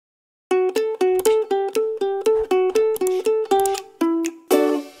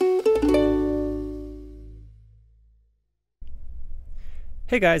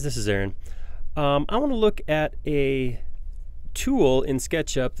Hey guys, this is Aaron. I want to look at a tool in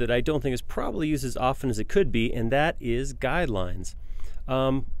SketchUp that I don't think is probably used as often as it could be, and that is guidelines.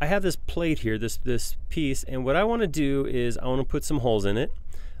 I have this plate here, this piece, and what I want to do is I want to put some holes in it.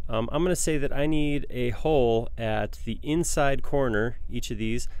 I'm going to say that I need a hole at the inside corner, each of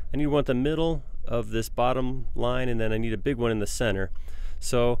these. I need one at the middle of this bottom line, and then I need a big one in the center.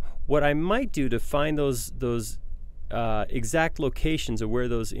 So what I might do to find those exact locations of where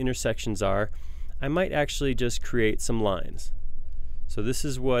those intersections are, I might actually just create some lines. So this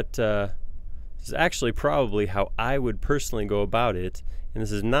is what this is actually probably how I would personally go about it, and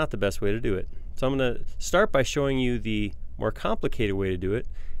this is not the best way to do it. So I'm going to start by showing you the more complicated way to do it,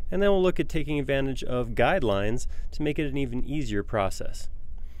 and then we'll look at taking advantage of guidelines to make it an even easier process.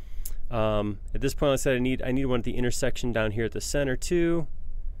 At this point, I said I need one at the intersection down here at the center too,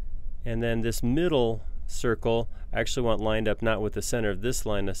 and then this middle circle I actually want lined up not with the center of this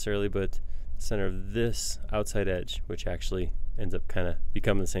line necessarily, but the center of this outside edge, which actually ends up kind of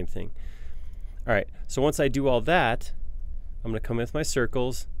becoming the same thing. Alright, so once I do all that, I'm going to come with my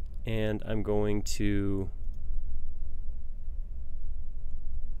circles and I'm going to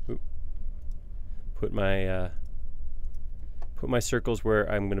put my circles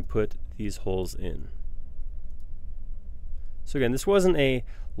where I'm going to put these holes in. So again, this wasn't a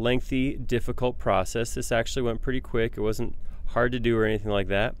lengthy, difficult process. This actually went pretty quick. It wasn't hard to do or anything like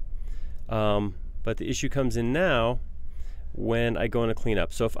that. But the issue comes in now when I go into clean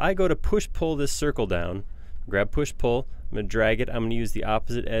up. So if I go to push-pull this circle down, grab push-pull, I'm going to drag it. I'm going to use the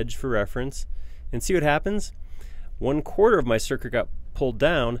opposite edge for reference. And see what happens? 1/4 of my circle got pulled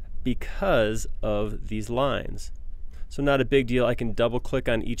down because of these lines. So not a big deal. I can double-click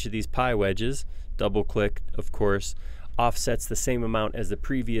on each of these pie wedges. Double-click, of course, offsets the same amount as the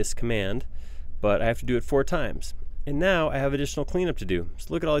previous command, but I have to do it 4 times. And now I have additional cleanup to do.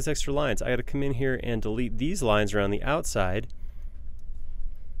 So look at all these extra lines. I got to come in here and delete these lines around the outside,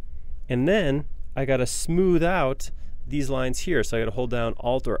 and then I got to smooth out these lines here. So I got to hold down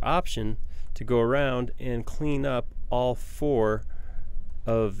Alt or Option to go around and clean up all 4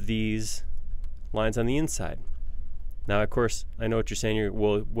 of these lines on the inside. Now, of course, I know what you're saying.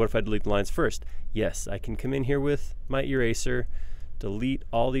 Well, what if I delete the lines first? Yes, I can come in here with my eraser, delete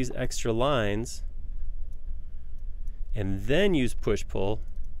all these extra lines, and then use push-pull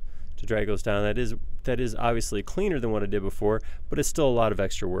to drag those down. That is obviously cleaner than what I did before, but it's still a lot of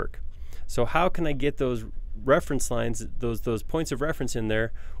extra work. So how can I get those reference lines, those points of reference in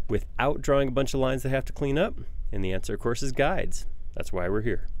there without drawing a bunch of lines that I have to clean up? And the answer, of course, is guides. That's why we're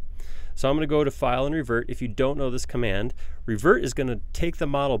here. So I'm going to go to File and Revert. If you don't know this command, Revert is going to take the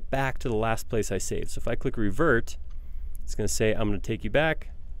model back to the last place I saved. So if I click Revert, it's going to say I'm going to take you back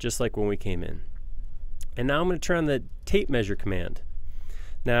just like when we came in. And now I'm going to turn on the Tapemeasure command.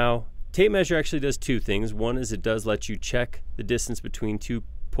 Now, Tapemeasure actually does 2 things. One is it does let you check the distance between 2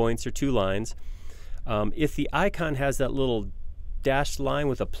 points or 2 lines. If the icon has that little dashed line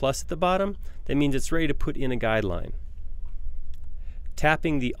with a plus at the bottom, that means it's ready to put in a guideline.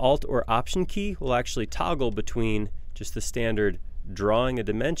 Tapping the Alt or Option key will actually toggle between just the standard drawing a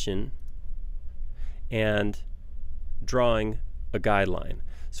dimension and drawing a guideline.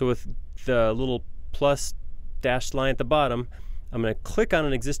 So with the little plus dashed line at the bottom, I'm going to click on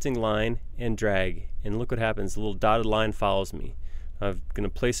an existing line and drag, and look what happens. The little dotted line follows me. I'm going to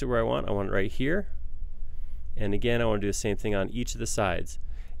place it where I want. I want it right here. And again, I want to do the same thing on each of the sides.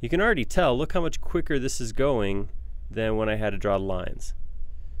 You can already tell, look how much quicker this is going than when I had to draw the lines.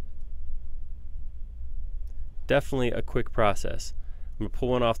 Definitely a quick process. I'm going to pull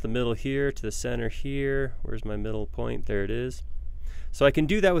one off the middle here to the center here. Where's my middle point? There it is. So I can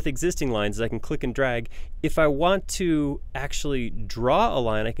do that with existing lines. I can click and drag. If I want to actually draw a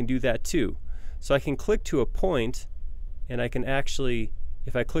line, I can do that too. So I can click to a point, and I can actually,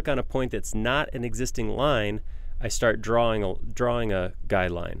 if I click on a point that's not an existing line, I start drawing a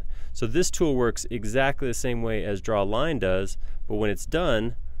guideline. So this tool works exactly the same way as Draw Line does, but when it's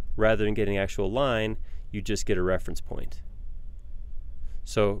done, rather than getting an actual line, you just get a reference point.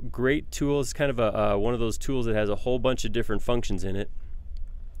 So great tool. It's kind of one of those tools that has a whole bunch of different functions in it.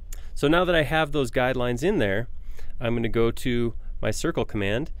 So now that I have those guidelines in there, I'm going to go to my circle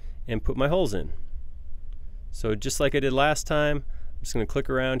command and put my holes in. So just like I did last time, I'm just going to click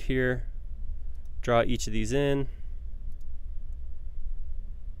around here, draw each of these in.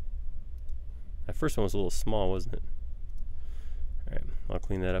 That first one was a little small, wasn't it? Alright, I'll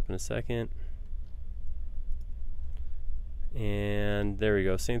clean that up in a second. And there we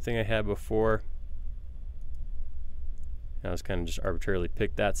go, same thing I had before. I was kind of just arbitrarily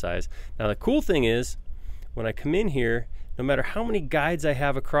picked that size. Now the cool thing is, when I come in here, no matter how many guides I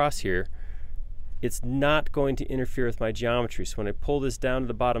have across here, it's not going to interfere with my geometry. So when I pull this down to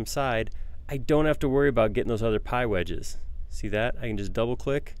the bottom side, I don't have to worry about getting those other pie wedges. See that? I can just double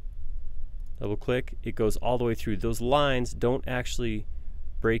click, it goes all the way through. Those lines don't actually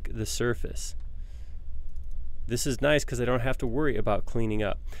break the surface. This is nice because I don't have to worry about cleaning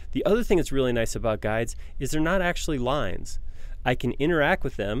up. The other thing that's really nice about guides is they're not actually lines. I can interact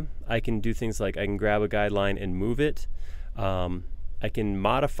with them. I can do things like I can grab a guideline and move it. I can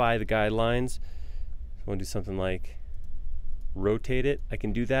modify the guidelines. I want to do something like rotate it. I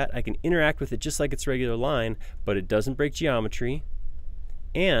can do that. I can interact with it just like it's a regular line, but it doesn't break geometry,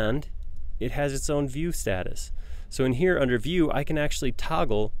 and it has its own view status. So in here under view, I can actually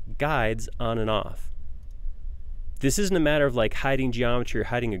toggle guides on and off. This isn't a matter of like hiding geometry or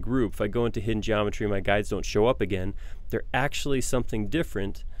hiding a group. If I go into hidden geometry and my guides don't show up again, they're actually something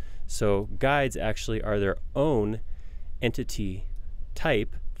different. So guides actually are their own entity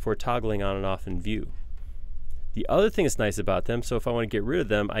type for toggling on and off in view. The other thing that's nice about them, so if I want to get rid of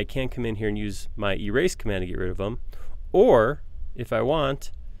them, I can come in here and use my erase command to get rid of them. Or if I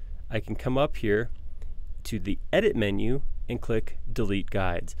want, I can come up here to the edit menu and click delete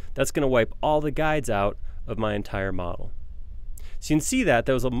guides. That's going to wipe all the guides out of my entire model. So you can see that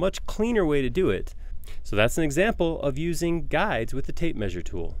was a much cleaner way to do it. So that's an example of using guides with the tape measure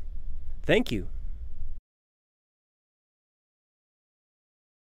tool. Thank you.